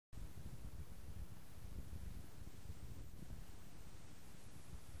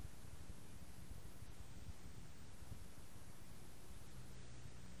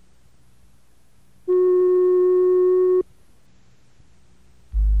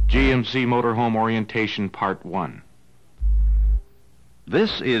GMC Motorhome Orientation Part 1.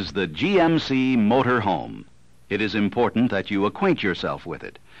 This is the GMC Motorhome. It is important that you acquaint yourself with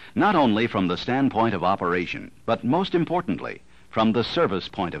it, not only from the standpoint of operation, but most importantly, from the service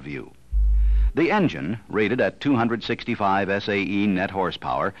point of view. The engine, rated at 265 SAE net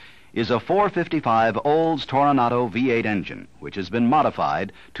horsepower, is a 455 Olds Toronado V8 engine, which has been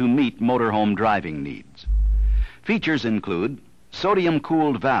modified to meet motorhome driving needs. Features include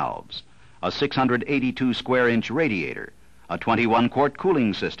sodium-cooled valves, a 682 square-inch radiator, a 21-quart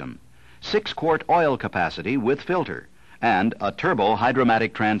cooling system, 6-quart oil capacity with filter, and a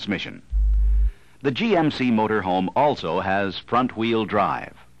turbo-hydromatic transmission. The GMC Motorhome also has front-wheel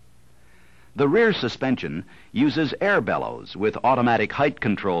drive. The rear suspension uses air bellows with automatic height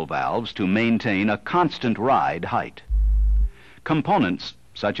control valves to maintain a constant ride height. Components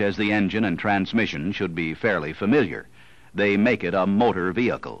such as the engine and transmission should be fairly familiar. They make it a motor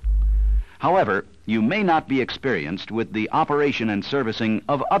vehicle. However, you may not be experienced with the operation and servicing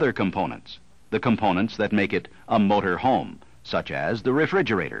of other components, the components that make it a motor home, such as the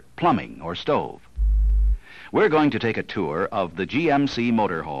refrigerator, plumbing, or stove. We're going to take a tour of the GMC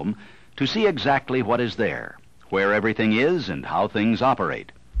Motorhome to see exactly what is there, where everything is, and how things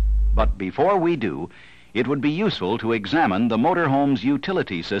operate. But before we do, it would be useful to examine the motorhome's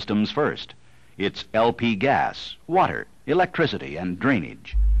utility systems first. Its LP gas, water, electricity, and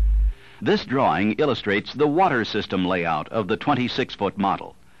drainage. This drawing illustrates the water system layout of the 26-foot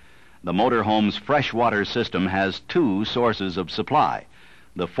model. The motorhome's freshwater system has two sources of supply,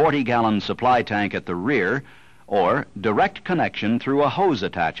 the 40-gallon supply tank at the rear, or direct connection through a hose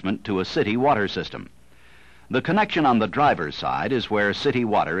attachment to a city water system. The connection on the driver's side is where city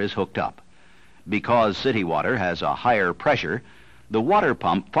water is hooked up. Because city water has a higher pressure, the water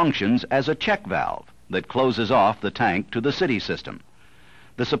pump functions as a check valve that closes off the tank to the city system.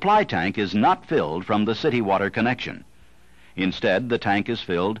 The supply tank is not filled from the city water connection. Instead, the tank is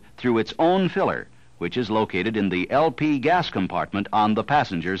filled through its own filler, which is located in the LP gas compartment on the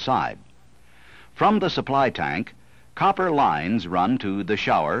passenger side. From the supply tank, copper lines run to the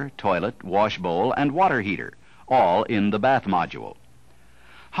shower, toilet, wash bowl, and water heater, all in the bath module.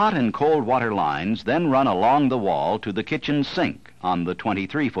 Hot and cold water lines then run along the wall to the kitchen sink on the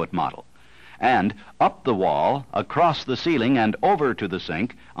 23-foot model, and up the wall, across the ceiling, and over to the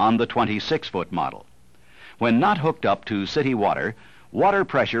sink on the 26-foot model. When not hooked up to city water, water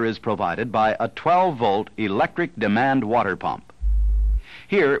pressure is provided by a 12-volt electric demand water pump.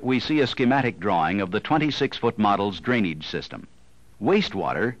 Here we see a schematic drawing of the 26-foot model's drainage system.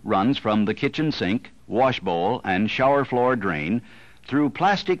 Wastewater runs from the kitchen sink, wash bowl, and shower floor drain through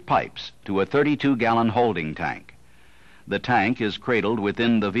plastic pipes to a 32-gallon holding tank. The tank is cradled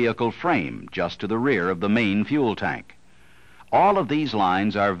within the vehicle frame just to the rear of the main fuel tank. All of these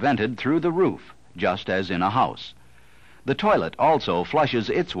lines are vented through the roof, just as in a house. The toilet also flushes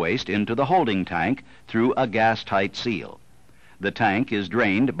its waste into the holding tank through a gas-tight seal. The tank is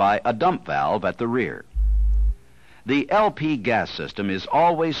drained by a dump valve at the rear. The LP gas system is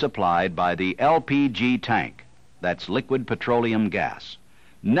always supplied by the LPG tank, that's liquid petroleum gas,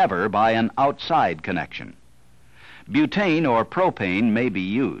 never by an outside connection. Butane or propane may be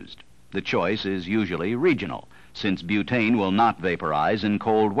used. The choice is usually regional, since butane will not vaporize in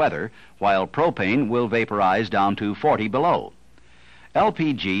cold weather, while propane will vaporize down to 40 below.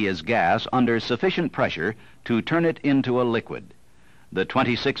 LPG is gas under sufficient pressure to turn it into a liquid. The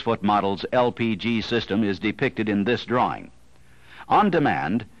 26-foot model's LPG system is depicted in this drawing. On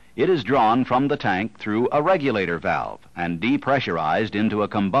demand, it is drawn from the tank through a regulator valve and depressurized into a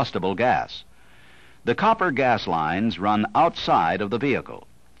combustible gas. The copper gas lines run outside of the vehicle,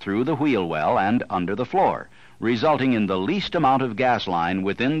 through the wheel well and under the floor, resulting in the least amount of gas line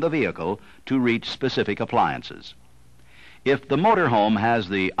within the vehicle to reach specific appliances. If the motorhome has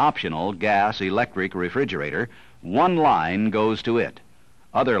the optional gas-electric refrigerator, one line goes to it.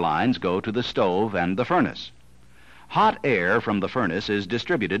 Other lines go to the stove and the furnace. Hot air from the furnace is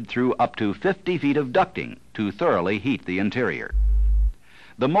distributed through up to 50 feet of ducting to thoroughly heat the interior.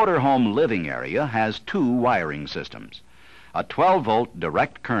 The motorhome living area has two wiring systems. A 12-volt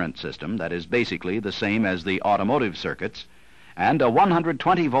direct current system that is basically the same as the automotive circuits, and a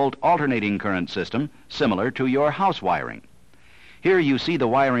 120-volt alternating current system similar to your house wiring. Here you see the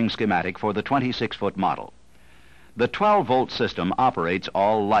wiring schematic for the 26-foot model. The 12-volt system operates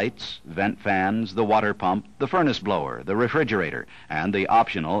all lights, vent fans, the water pump, the furnace blower, the refrigerator, and the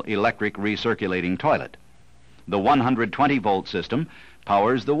optional electric recirculating toilet. The 120-volt system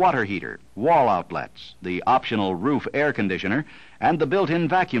powers the water heater, wall outlets, the optional roof air conditioner, and the built-in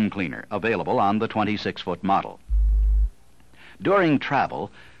vacuum cleaner available on the 26-foot model. During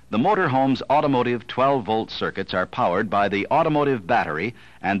travel, The motorhome's automotive 12-volt circuits are powered by the automotive battery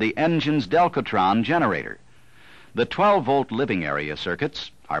and the engine's Delcotron generator. The 12-volt living area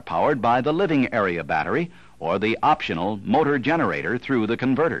circuits are powered by the living area battery or the optional motor generator through the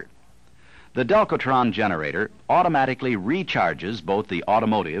converter. The Delcotron generator automatically recharges both the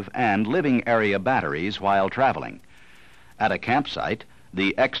automotive and living area batteries while traveling. At a campsite,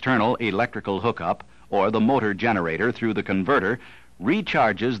 the external electrical hookup or the motor generator through the converter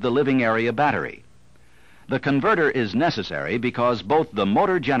recharges the living area battery. The converter is necessary because both the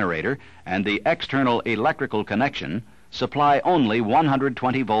motor generator and the external electrical connection supply only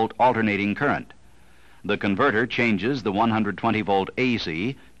 120-volt alternating current. The converter changes the 120-volt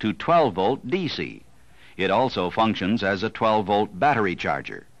AC to 12-volt DC. It also functions as a 12-volt battery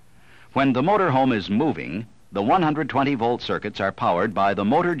charger. When the motorhome is moving, the 120-volt circuits are powered by the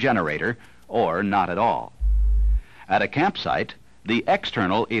motor generator or not at all. At a campsite, the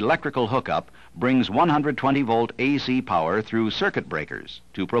external electrical hookup brings 120-volt AC power through circuit breakers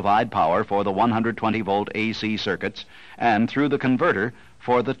to provide power for the 120-volt AC circuits and through the converter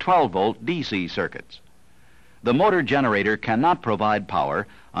for the 12-volt DC circuits. The motor generator cannot provide power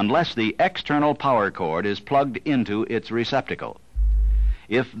unless the external power cord is plugged into its receptacle.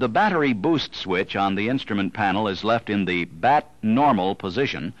 If the battery boost switch on the instrument panel is left in the BAT normal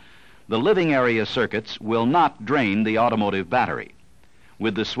position, the living area circuits will not drain the automotive battery.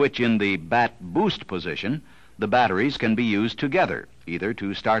 With the switch in the BAT boost position, the batteries can be used together, either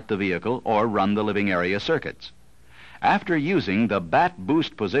to start the vehicle or run the living area circuits. After using the BAT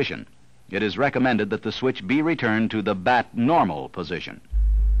boost position, it is recommended that the switch be returned to the BAT normal position.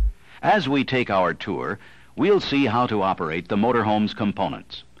 As we take our tour, we'll see how to operate the motorhome's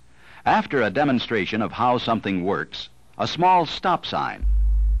components. After a demonstration of how something works, a small stop sign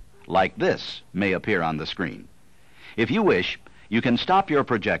like this may appear on the screen. If you wish, you can stop your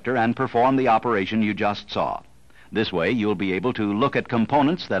projector and perform the operation you just saw. This way, you'll be able to look at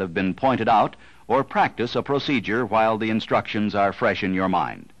components that have been pointed out or practice a procedure while the instructions are fresh in your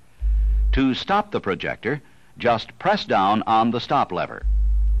mind. To stop the projector, just press down on the stop lever.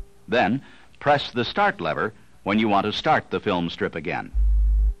 Then, press the start lever when you want to start the film strip again.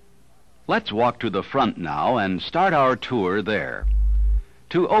 Let's walk to the front now and start our tour there.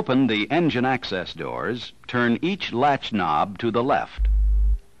 To open the engine access doors, turn each latch knob to the left.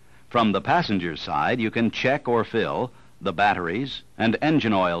 From the passenger side, you can check or fill the batteries and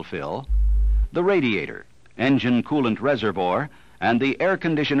engine oil fill, the radiator, engine coolant reservoir, and the air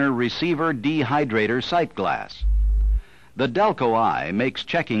conditioner receiver dehydrator sight glass. The Delco Eye makes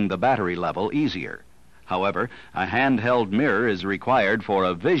checking the battery level easier. However, a handheld mirror is required for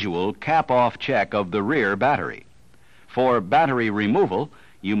a visual cap-off check of the rear battery. For battery removal,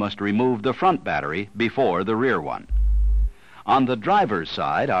 you must remove the front battery before the rear one. On the driver's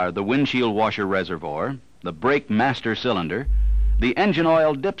side are the windshield washer reservoir, the brake master cylinder, the engine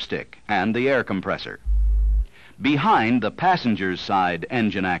oil dipstick, and the air compressor. Behind the passenger's side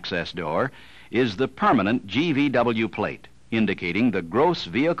engine access door is the permanent GVW plate, indicating the gross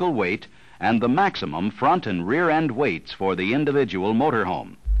vehicle weight and the maximum front and rear end weights for the individual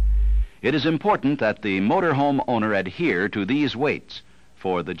motorhome. It is important that the motorhome owner adhere to these weights,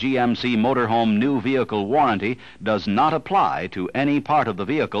 for the GMC Motorhome new vehicle warranty does not apply to any part of the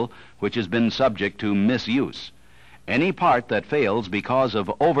vehicle which has been subject to misuse. Any part that fails because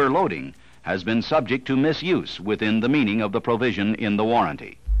of overloading has been subject to misuse within the meaning of the provision in the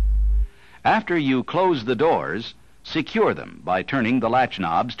warranty. After you close the doors, secure them by turning the latch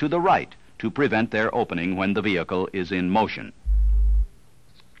knobs to the right to prevent their opening when the vehicle is in motion.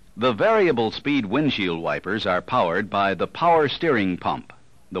 The variable speed windshield wipers are powered by the power steering pump.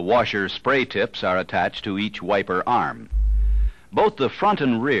 The washer spray tips are attached to each wiper arm. Both the front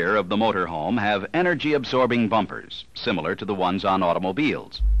and rear of the motorhome have energy-absorbing bumpers, similar to the ones on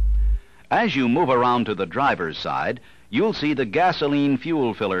automobiles. As you move around to the driver's side, you'll see the gasoline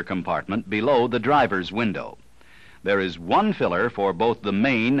fuel filler compartment below the driver's window. There is one filler for both the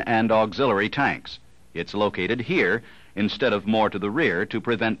main and auxiliary tanks. It's located here instead of more to the rear to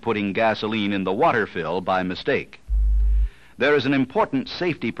prevent putting gasoline in the water fill by mistake. There is an important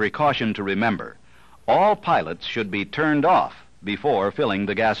safety precaution to remember. All pilots should be turned off before filling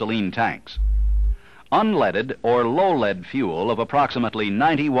the gasoline tanks. Unleaded or low-lead fuel of approximately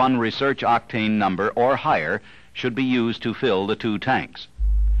 91 research octane number or higher should be used to fill the two tanks.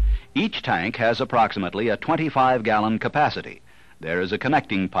 Each tank has approximately a 25-gallon capacity. There is a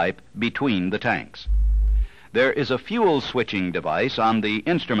connecting pipe between the tanks. There is a fuel switching device on the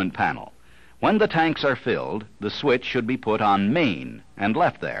instrument panel. When the tanks are filled, the switch should be put on main and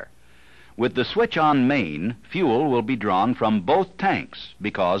left there. With the switch on main, fuel will be drawn from both tanks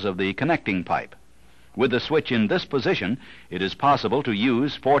because of the connecting pipe. With the switch in this position, it is possible to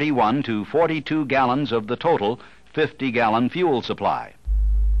use 41 to 42 gallons of the total 50-gallon fuel supply.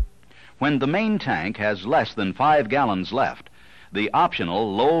 When the main tank has less than 5 gallons left, the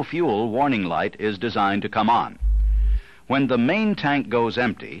optional low fuel warning light is designed to come on. When the main tank goes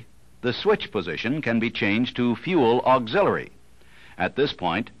empty, the switch position can be changed to fuel auxiliary. At this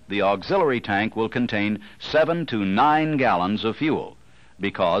point, the auxiliary tank will contain 7 to 9 gallons of fuel.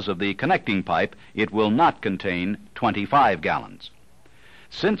 Because of the connecting pipe, it will not contain 25 gallons.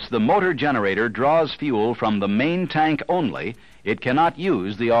 Since the motor generator draws fuel from the main tank only, it cannot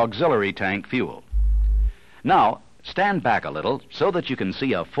use the auxiliary tank fuel. Now, stand back a little so that you can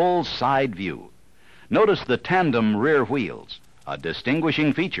see a full side view. Notice the tandem rear wheels, a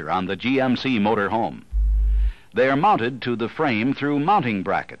distinguishing feature on the GMC Motorhome. They are mounted to the frame through mounting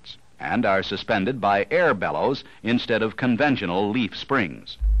brackets and are suspended by air bellows instead of conventional leaf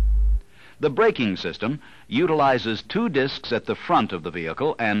springs. The braking system utilizes 2 discs at the front of the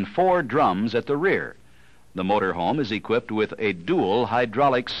vehicle and 4 drums at the rear. The motorhome is equipped with a dual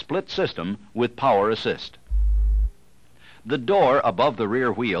hydraulic split system with power assist. The door above the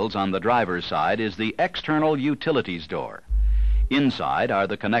rear wheels on the driver's side is the external utilities door. Inside are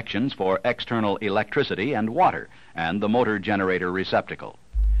the connections for external electricity and water and the motor generator receptacle.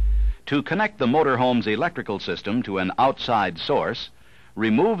 To connect the motorhome's electrical system to an outside source,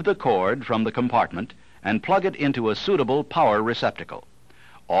 remove the cord from the compartment and plug it into a suitable power receptacle.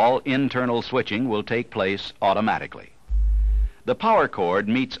 All internal switching will take place automatically. The power cord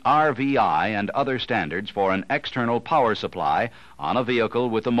meets RVI and other standards for an external power supply on a vehicle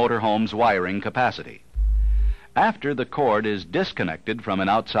with the motorhome's wiring capacity. After the cord is disconnected from an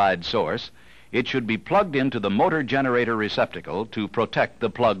outside source, it should be plugged into the motor generator receptacle to protect the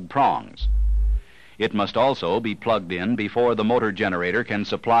plug prongs. It must also be plugged in before the motor generator can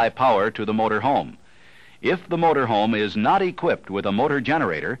supply power to the motorhome. If the motorhome is not equipped with a motor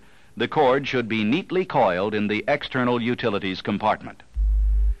generator, the cord should be neatly coiled in the external utilities compartment.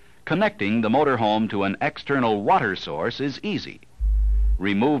 Connecting the motorhome to an external water source is easy.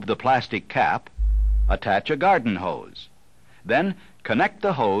 Remove the plastic cap, attach a garden hose. Then connect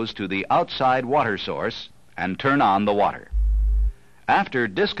the hose to the outside water source and turn on the water. After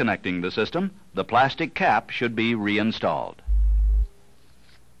disconnecting the system, the plastic cap should be reinstalled.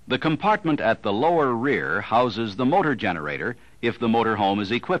 The compartment at the lower rear houses the motor generator if the motorhome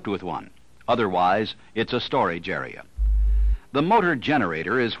is equipped with one. Otherwise, it's a storage area. The motor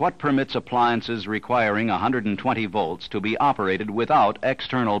generator is what permits appliances requiring 120 volts to be operated without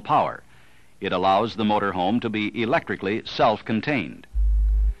external power. It allows the motorhome to be electrically self-contained.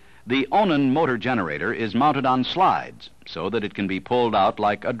 The Onan motor generator is mounted on slides so that it can be pulled out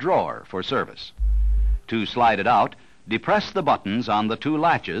like a drawer for service. To slide it out, depress the buttons on the 2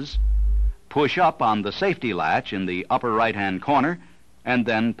 latches, push up on the safety latch in the upper right-hand corner, and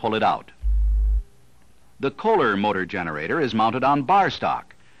then pull it out. The Kohler motor generator is mounted on bar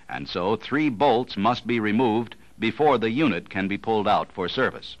stock, and so 3 bolts must be removed before the unit can be pulled out for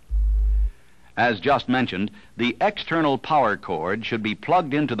service. As just mentioned, the external power cord should be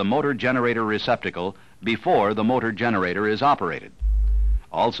plugged into the motor generator receptacle before the motor generator is operated.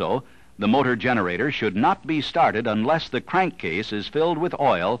 Also, the motor generator should not be started unless the crankcase is filled with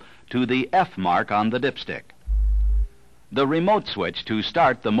oil to the F mark on the dipstick. The remote switch to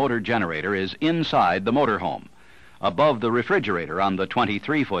start the motor generator is inside the motorhome, above the refrigerator on the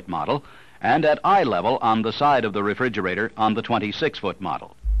 23-foot model, and at eye level on the side of the refrigerator on the 26-foot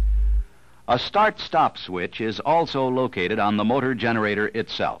model. A start-stop switch is also located on the motor generator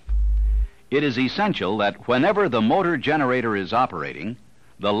itself. It is essential that whenever the motor generator is operating,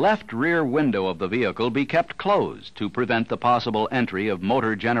 the left rear window of the vehicle be kept closed to prevent the possible entry of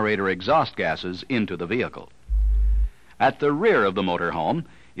motor generator exhaust gases into the vehicle. At the rear of the motorhome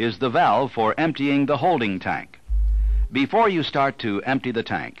is the valve for emptying the holding tank. Before you start to empty the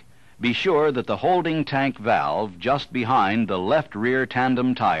tank, be sure that the holding tank valve just behind the left rear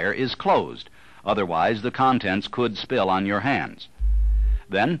tandem tire is closed. Otherwise, the contents could spill on your hands.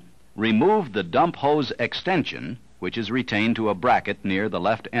 Then, remove the dump hose extension, which is retained to a bracket near the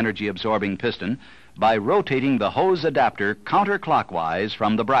left energy-absorbing piston, by rotating the hose adapter counterclockwise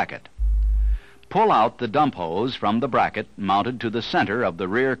from the bracket. Pull out the dump hose from the bracket mounted to the center of the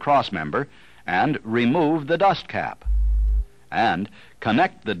rear crossmember and remove the dust cap. And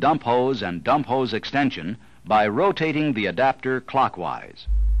connect the dump hose and dump hose extension by rotating the adapter clockwise.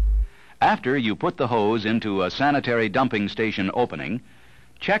 After you put the hose into a sanitary dumping station opening,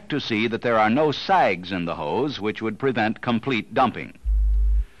 check to see that there are no sags in the hose which would prevent complete dumping.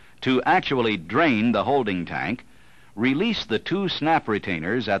 To actually drain the holding tank, release the two snap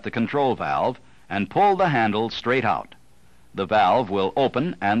retainers at the control valve and pull the handle straight out. The valve will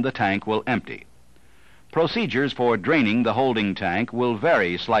open and the tank will empty. Procedures for draining the holding tank will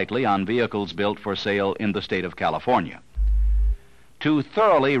vary slightly on vehicles built for sale in the state of California. To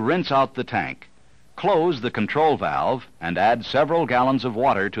thoroughly rinse out the tank, close the control valve and add several gallons of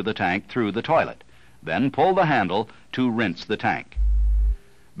water to the tank through the toilet. Then pull the handle to rinse the tank.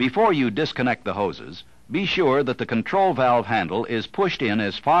 Before you disconnect the hoses, be sure that the control valve handle is pushed in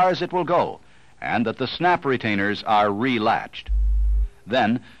as far as it will go and that the snap retainers are relatched.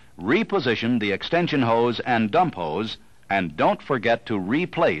 Then, reposition the extension hose and dump hose, and don't forget to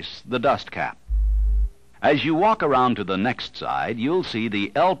replace the dust cap. As you walk around to the next side, you'll see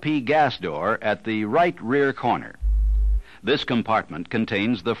the LP gas door at the right rear corner. This compartment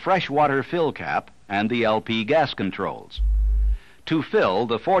contains the freshwater fill cap and the LP gas controls. To fill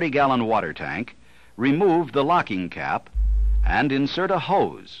the 40-gallon water tank, remove the locking cap and insert a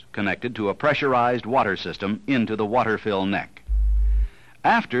hose connected to a pressurized water system into the water fill neck.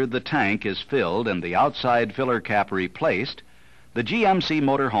 After the tank is filled and the outside filler cap replaced, the GMC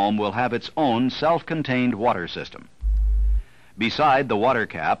Motorhome will have its own self-contained water system. Beside the water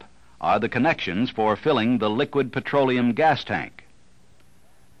cap are the connections for filling the liquid petroleum gas tank.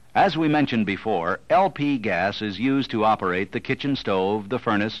 As we mentioned before, LP gas is used to operate the kitchen stove, the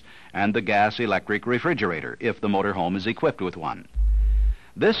furnace, and the gas electric refrigerator, if the motorhome is equipped with one.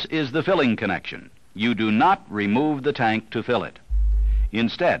 This is the filling connection. You do not remove the tank to fill it.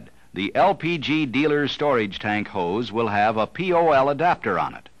 Instead, the LPG dealer storage tank hose will have a POL adapter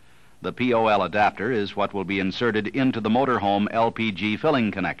on it. The POL adapter is what will be inserted into the motorhome LPG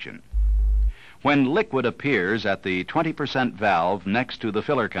filling connection. When liquid appears at the 20% valve next to the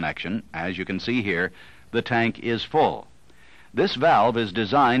filler connection, as you can see here, the tank is full. This valve is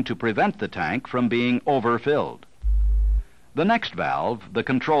designed to prevent the tank from being overfilled. The next valve, the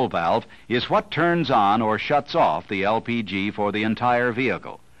control valve, is what turns on or shuts off the LPG for the entire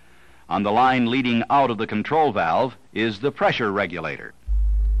vehicle. On the line leading out of the control valve is the pressure regulator.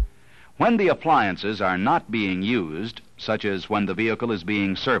 When the appliances are not being used, such as when the vehicle is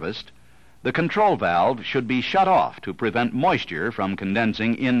being serviced, the control valve should be shut off to prevent moisture from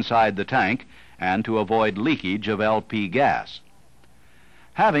condensing inside the tank and to avoid leakage of LP gas.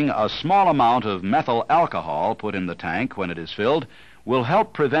 Having a small amount of methyl alcohol put in the tank when it is filled will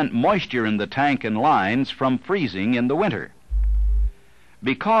help prevent moisture in the tank and lines from freezing in the winter.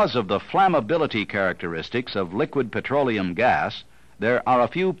 Because of the flammability characteristics of liquid petroleum gas, there are a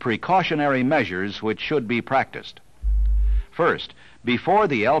few precautionary measures which should be practiced. First, before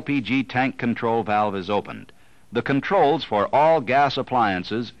the LPG tank control valve is opened, the controls for all gas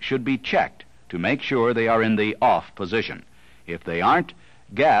appliances should be checked to make sure they are in the off position. If they aren't,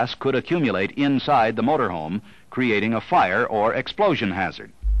 gas could accumulate inside the motorhome, creating a fire or explosion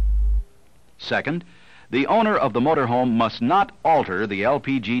hazard. Second, the owner of the motorhome must not alter the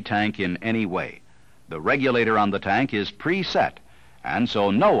LPG tank in any way. The regulator on the tank is preset, and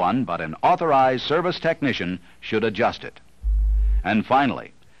so no one but an authorized service technician should adjust it. And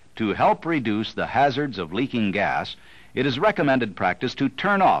finally, to help reduce the hazards of leaking gas, it is recommended practice to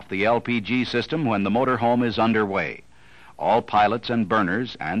turn off the LPG system when the motorhome is underway. All pilots and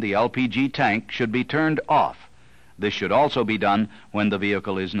burners and the LPG tank should be turned off. This should also be done when the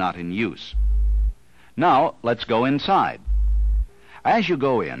vehicle is not in use. Now, let's go inside. As you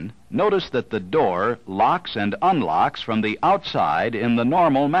go in, notice that the door locks and unlocks from the outside in the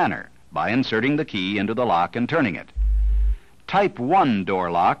normal manner by inserting the key into the lock and turning it. Type 1 door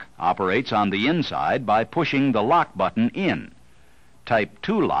lock operates on the inside by pushing the lock button in. Type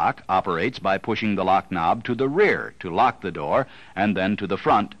 2 lock operates by pushing the lock knob to the rear to lock the door and then to the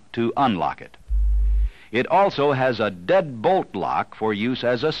front to unlock it. It also has a deadbolt lock for use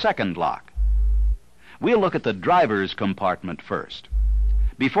as a second lock. We'll look at the driver's compartment first.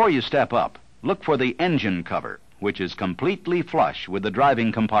 Before you step up, look for the engine cover, which is completely flush with the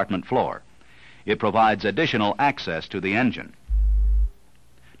driving compartment floor. It provides additional access to the engine.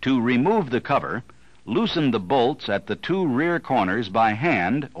 To remove the cover, loosen the bolts at the two rear corners by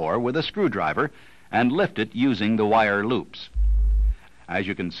hand or with a screwdriver and lift it using the wire loops. As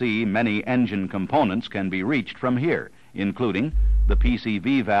you can see, many engine components can be reached from here, including the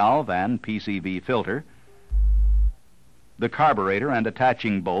PCV valve and PCV filter, the carburetor and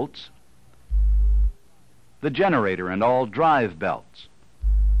attaching bolts, the generator and all drive belts,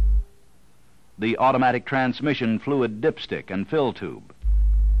 the automatic transmission fluid dipstick and fill tube,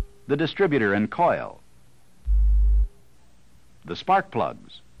 the distributor and coil, the spark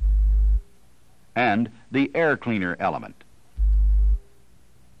plugs, and the air cleaner element.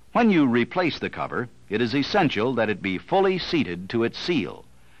 When you replace the cover, it is essential that it be fully seated to its seal.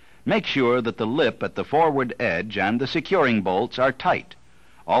 Make sure that the lip at the forward edge and the securing bolts are tight.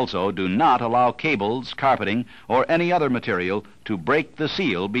 Also, do not allow cables, carpeting, or any other material to break the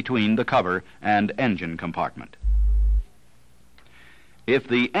seal between the cover and engine compartment. If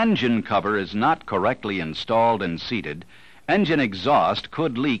the engine cover is not correctly installed and seated, engine exhaust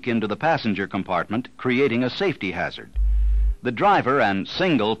could leak into the passenger compartment, creating a safety hazard. The driver and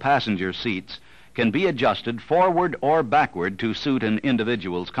single passenger seats can be adjusted forward or backward to suit an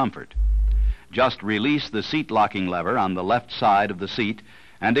individual's comfort. Just release the seat locking lever on the left side of the seat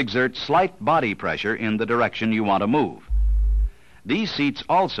and exert slight body pressure in the direction you want to move. These seats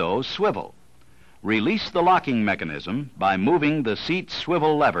also swivel. Release the locking mechanism by moving the seat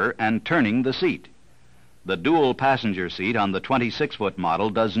swivel lever and turning the seat. The dual passenger seat on the 26-foot model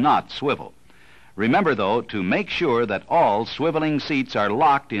does not swivel. Remember, though, to make sure that all swiveling seats are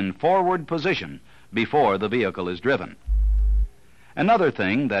locked in forward position before the vehicle is driven. Another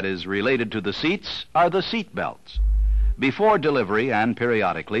thing that is related to the seats are the seat belts. Before delivery and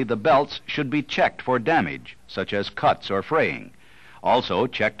periodically, the belts should be checked for damage, such as cuts or fraying. Also,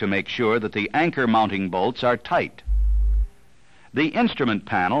 check to make sure that the anchor mounting bolts are tight. The instrument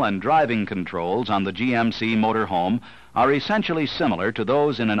panel and driving controls on the GMC Motorhome are essentially similar to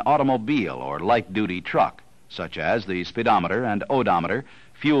those in an automobile or light-duty truck, such as the speedometer and odometer,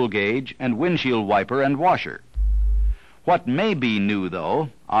 fuel gauge, and windshield wiper and washer. What may be new, though,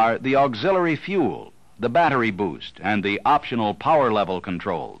 are the auxiliary fuel, the battery boost, and the optional power level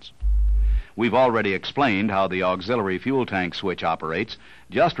controls. We've already explained how the auxiliary fuel tank switch operates.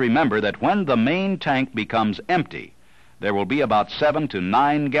 Just remember that when the main tank becomes empty, there will be about 7 to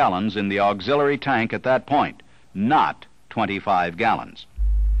 9 gallons in the auxiliary tank at that point, not 25 gallons.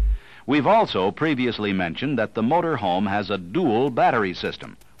 We've also previously mentioned that the motorhome has a dual battery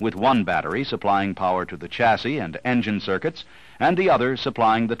system, with one battery supplying power to the chassis and engine circuits, and the other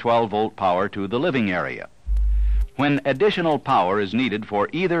supplying the 12-volt power to the living area. When additional power is needed for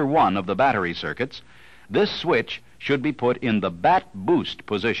either one of the battery circuits, this switch should be put in the bat boost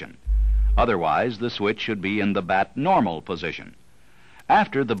position. Otherwise, the switch should be in the bat normal position.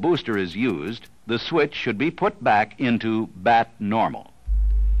 After the booster is used, the switch should be put back into bat normal.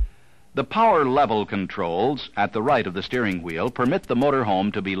 The power level controls at the right of the steering wheel permit the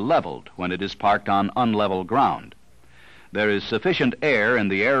motorhome to be leveled when it is parked on unlevel ground. There is sufficient air in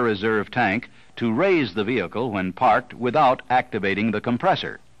the air reserve tank to raise the vehicle when parked without activating the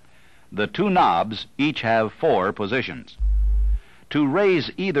compressor. The two knobs each have 4 positions. To raise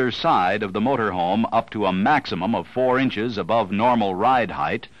either side of the motorhome up to a maximum of 4 inches above normal ride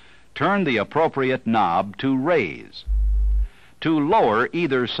height, turn the appropriate knob to raise. To lower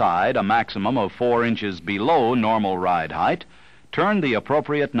either side a maximum of 4 inches below normal ride height, turn the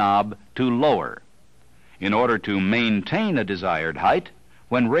appropriate knob to lower. In order to maintain a desired height,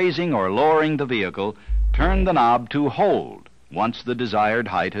 when raising or lowering the vehicle, turn the knob to hold once the desired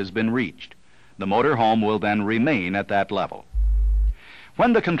height has been reached. The motorhome will then remain at that level.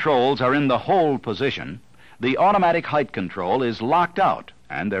 When the controls are in the hold position, the automatic height control is locked out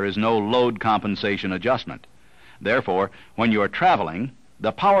and there is no load compensation adjustment. Therefore, when you are traveling,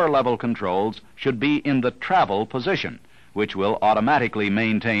 the power level controls should be in the travel position, which will automatically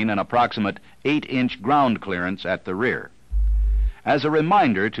maintain an approximate 8-inch ground clearance at the rear. As a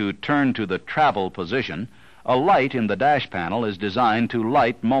reminder to turn to the travel position, a light in the dash panel is designed to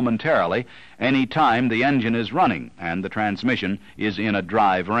light momentarily any time the engine is running and the transmission is in a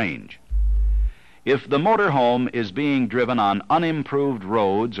drive range. If the motorhome is being driven on unimproved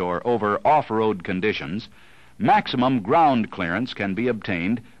roads or over off-road conditions, maximum ground clearance can be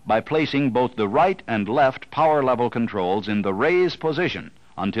obtained by placing both the right and left power level controls in the raise position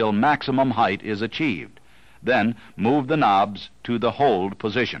until maximum height is achieved. Then move the knobs to the hold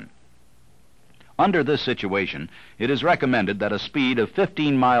position. Under this situation, it is recommended that a speed of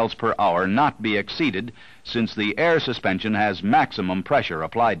 15 miles per hour not be exceeded, since the air suspension has maximum pressure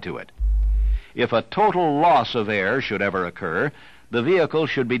applied to it. If a total loss of air should ever occur, the vehicle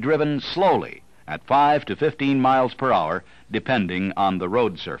should be driven slowly at 5 to 15 miles per hour, depending on the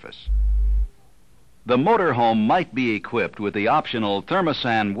road surface. The motorhome might be equipped with the optional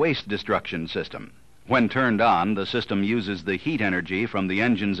thermosan waste destruction system. When turned on, the system uses the heat energy from the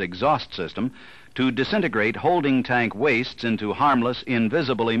engine's exhaust system to disintegrate holding tank wastes into harmless,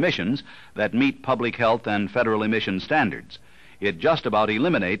 invisible emissions that meet public health and federal emission standards. It just about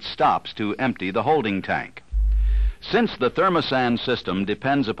eliminates stops to empty the holding tank. Since the thermosan system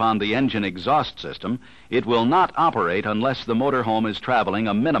depends upon the engine exhaust system, it will not operate unless the motorhome is traveling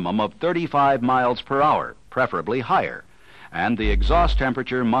a minimum of 35 miles per hour, preferably higher, and the exhaust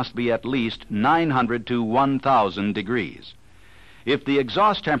temperature must be at least 900 to 1,000 degrees. If the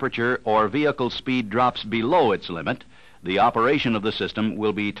exhaust temperature or vehicle speed drops below its limit, the operation of the system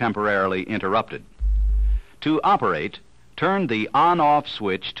will be temporarily interrupted. To operate, turn the on-off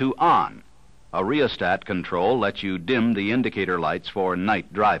switch to on. A rheostat control lets you dim the indicator lights for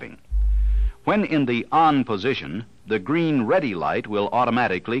night driving. When in the on position, the green ready light will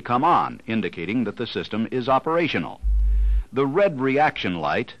automatically come on, indicating that the system is operational. The red reaction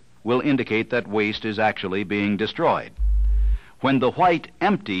light will indicate that waste is actually being destroyed. When the white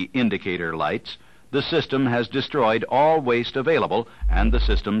empty indicator lights, the system has destroyed all waste available and the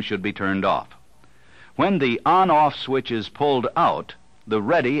system should be turned off. When the on-off switch is pulled out, the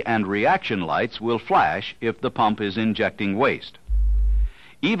ready and reaction lights will flash if the pump is injecting waste.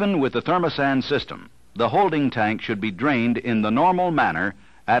 Even with the thermosan system, the holding tank should be drained in the normal manner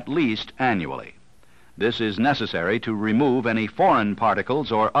at least annually. This is necessary to remove any foreign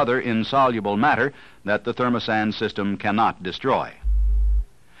particles or other insoluble matter that the thermosan system cannot destroy.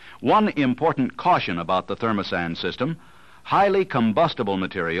 One important caution about the thermosan system: highly combustible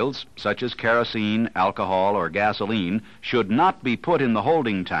materials such as kerosene, alcohol, or gasoline should not be put in the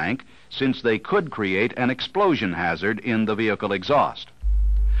holding tank, since they could create an explosion hazard in the vehicle exhaust.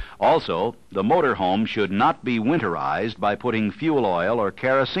 Also, the motorhome should not be winterized by putting fuel oil or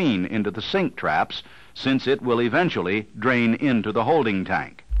kerosene into the sink traps, since it will eventually drain into the holding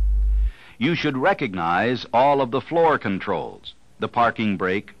tank. You should recognize all of the floor controls: the parking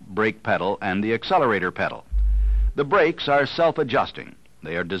brake, brake pedal, and the accelerator pedal. The brakes are self-adjusting.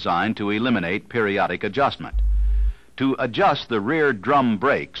 They are designed to eliminate periodic adjustment. To adjust the rear drum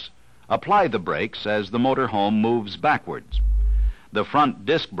brakes, apply the brakes as the motorhome moves backwards. The front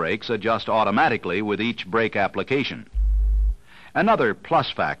disc brakes adjust automatically with each brake application. Another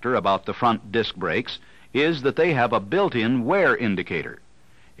plus factor about the front disc brakes is that they have a built-in wear indicator.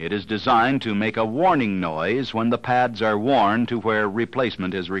 It is designed to make a warning noise when the pads are worn to where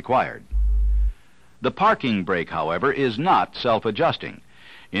replacement is required. The parking brake, however, is not self-adjusting.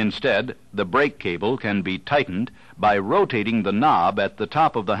 Instead, the brake cable can be tightened by rotating the knob at the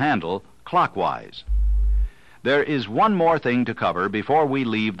top of the handle clockwise. There is one more thing to cover before we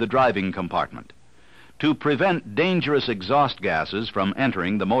leave the driving compartment. To prevent dangerous exhaust gases from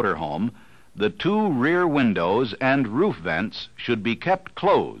entering the motorhome, the two rear windows and roof vents should be kept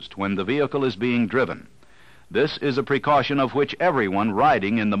closed when the vehicle is being driven. This is a precaution of which everyone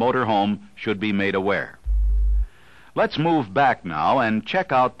riding in the motorhome should be made aware. Let's move back now and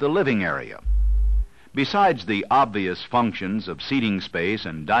check out the living area. Besides the obvious functions of seating space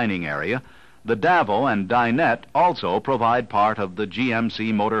and dining area, the Davo and dinette also provide part of the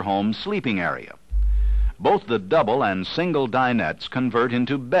GMC Motorhome sleeping area. Both the double and single dinettes convert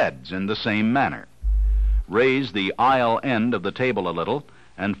into beds in the same manner. Raise the aisle end of the table a little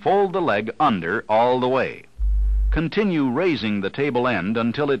and fold the leg under all the way. Continue raising the table end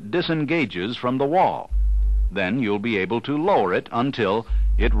until it disengages from the wall. Then you'll be able to lower it until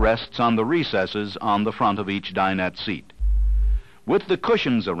it rests on the recesses on the front of each dinette seat. With the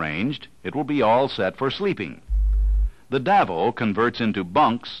cushions arranged, it will be all set for sleeping. The Davo converts into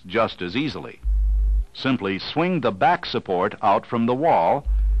bunks just as easily. Simply swing the back support out from the wall,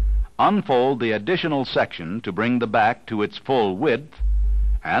 unfold the additional section to bring the back to its full width,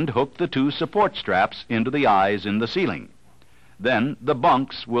 and hook the two support straps into the eyes in the ceiling. Then the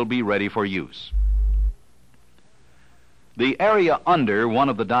bunks will be ready for use. The area under one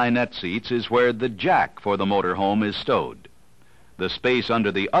of the dinette seats is where the jack for the motorhome is stowed. The space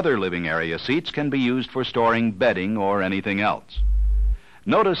under the other living area seats can be used for storing bedding or anything else.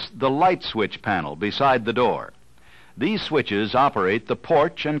 Notice the light switch panel beside the door. These switches operate the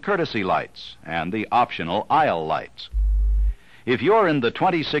porch and courtesy lights and the optional aisle lights. If you're in the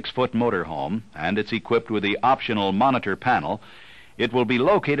 26-foot motorhome and it's equipped with the optional monitor panel, it will be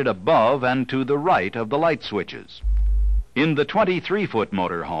located above and to the right of the light switches. In the 23-foot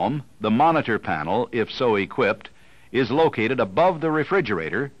motorhome, the monitor panel, if so equipped, is located above the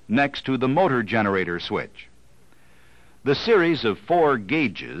refrigerator next to the motor generator switch. The series of 4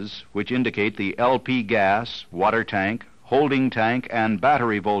 gauges, which indicate the LP gas, water tank, holding tank, and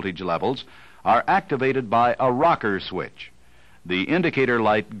battery voltage levels, are activated by a rocker switch. The indicator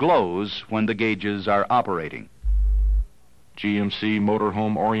light glows when the gauges are operating. GMC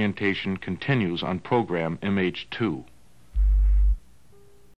Motorhome Orientation continues on program MH-2.